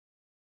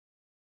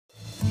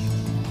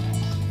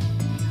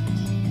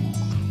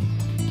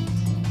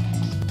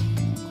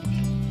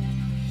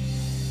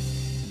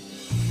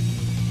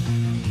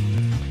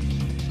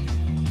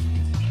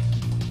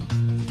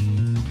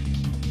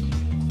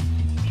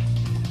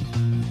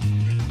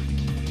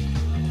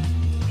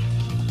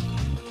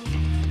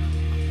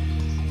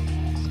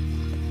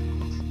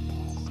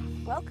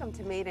Welcome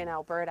to Made in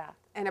Alberta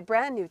and a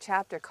brand new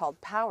chapter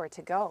called Power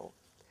to Go.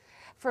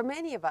 For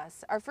many of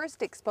us, our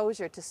first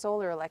exposure to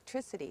solar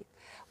electricity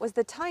was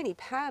the tiny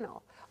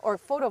panel, or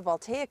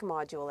photovoltaic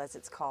module as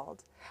it's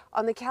called,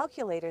 on the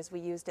calculators we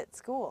used at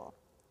school.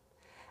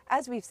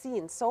 As we've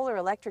seen, solar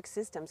electric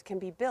systems can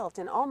be built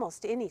in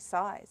almost any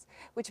size,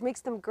 which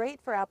makes them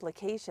great for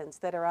applications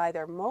that are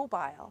either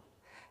mobile,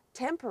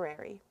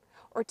 temporary,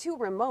 or too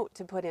remote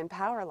to put in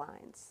power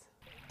lines.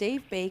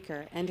 Dave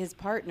Baker and his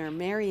partner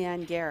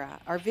Marianne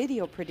Guerra are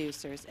video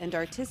producers and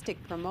artistic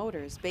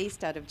promoters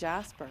based out of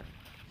Jasper.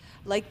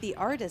 Like the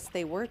artists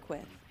they work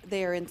with,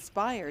 they are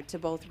inspired to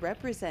both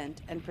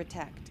represent and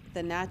protect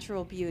the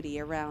natural beauty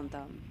around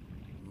them.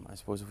 I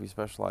suppose if we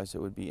specialize,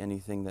 it would be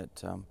anything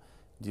that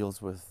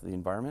deals with the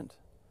environment,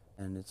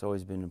 and it's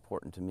always been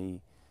important to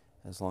me,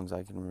 as long as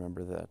I can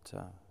remember, that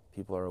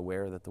people are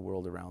aware that the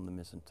world around them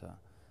is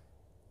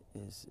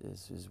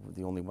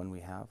the only one we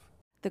have.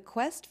 The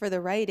quest for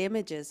the right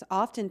images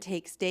often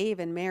takes Dave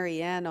and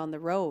Marianne on the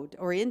road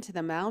or into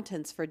the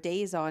mountains for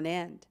days on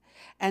end,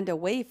 and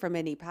away from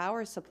any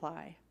power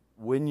supply.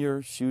 When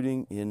you're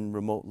shooting in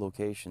remote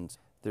locations,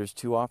 there's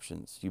two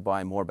options. You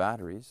buy more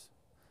batteries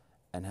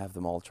and have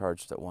them all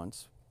charged at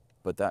once,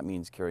 but that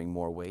means carrying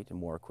more weight and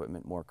more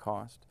equipment, more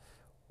cost,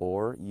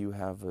 or you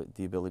have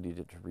the ability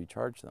to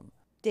recharge them.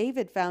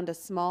 David found a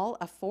small,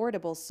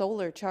 affordable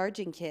solar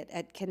charging kit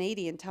at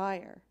Canadian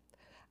Tire.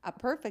 A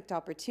perfect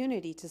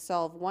opportunity to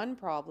solve one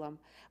problem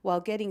while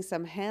getting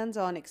some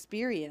hands-on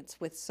experience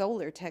with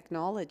solar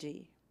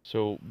technology.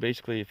 So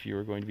basically, if you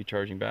were going to be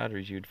charging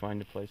batteries, you'd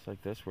find a place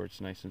like this where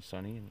it's nice and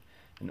sunny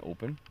and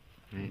open,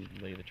 and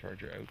you'd lay the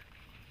charger out.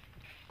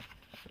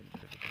 So you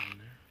put it down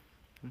there.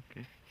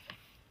 Okay.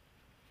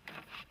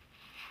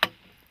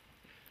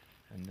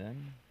 And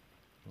then,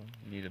 well,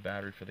 you need a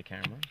battery for the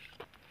camera.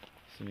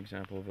 It's an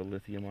example of a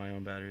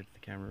lithium-ion battery that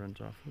the camera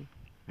runs off of.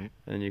 And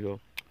then you go.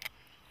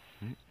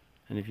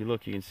 And if you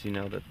look, you can see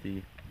now that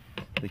the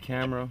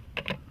camera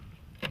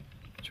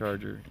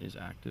charger is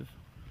active.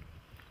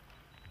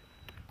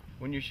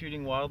 When you're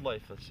shooting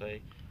wildlife, let's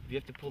say, if you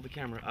have to pull the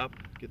camera up,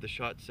 get the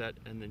shot set,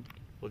 and then,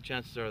 well,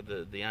 chances are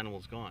the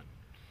animal's gone.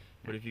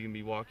 But if you can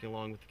be walking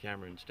along with the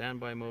camera in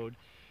standby mode,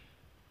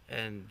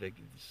 and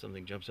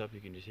something jumps up, you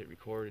can just hit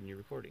record and you're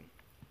recording.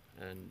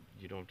 And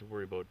you don't have to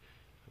worry about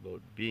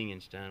being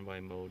in standby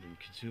mode and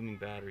consuming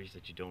batteries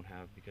that you don't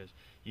have, because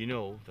you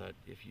know that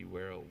if you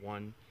wear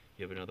one,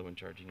 you have another one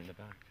charging in the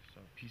back.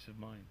 So peace of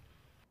mind.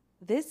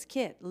 This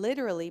kit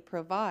literally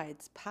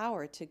provides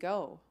power to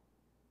go.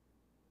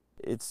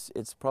 It's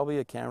probably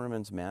a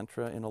cameraman's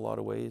mantra in a lot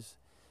of ways.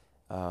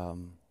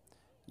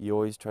 You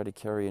always try to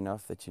carry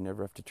enough that you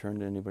never have to turn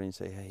to anybody and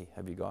say, hey,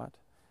 have you got?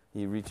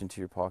 You reach into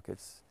your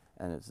pockets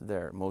and it's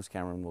there. Most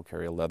cameramen will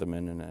carry a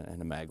Leatherman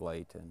and a mag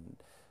light and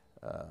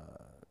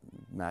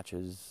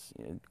matches,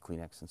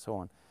 Kleenex and so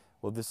on.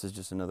 Well, this is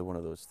just another one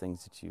of those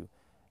things that you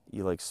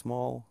like,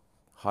 small,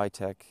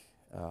 high-tech,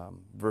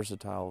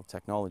 versatile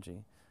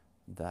technology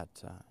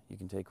that you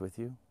can take with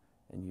you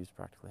and use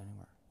practically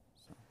anywhere.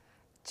 So.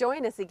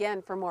 Join us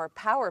again for more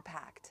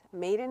power-packed,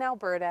 Made in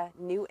Alberta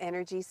new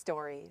energy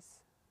stories.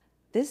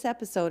 This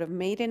episode of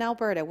Made in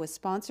Alberta was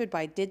sponsored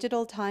by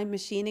Digital Time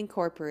Machine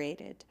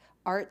Incorporated,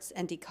 arts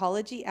and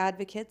ecology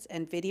advocates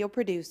and video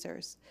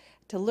producers.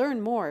 To learn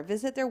more,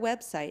 visit their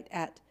website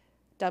at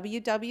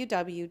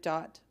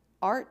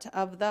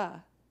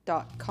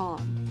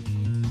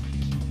www.artofthe.com.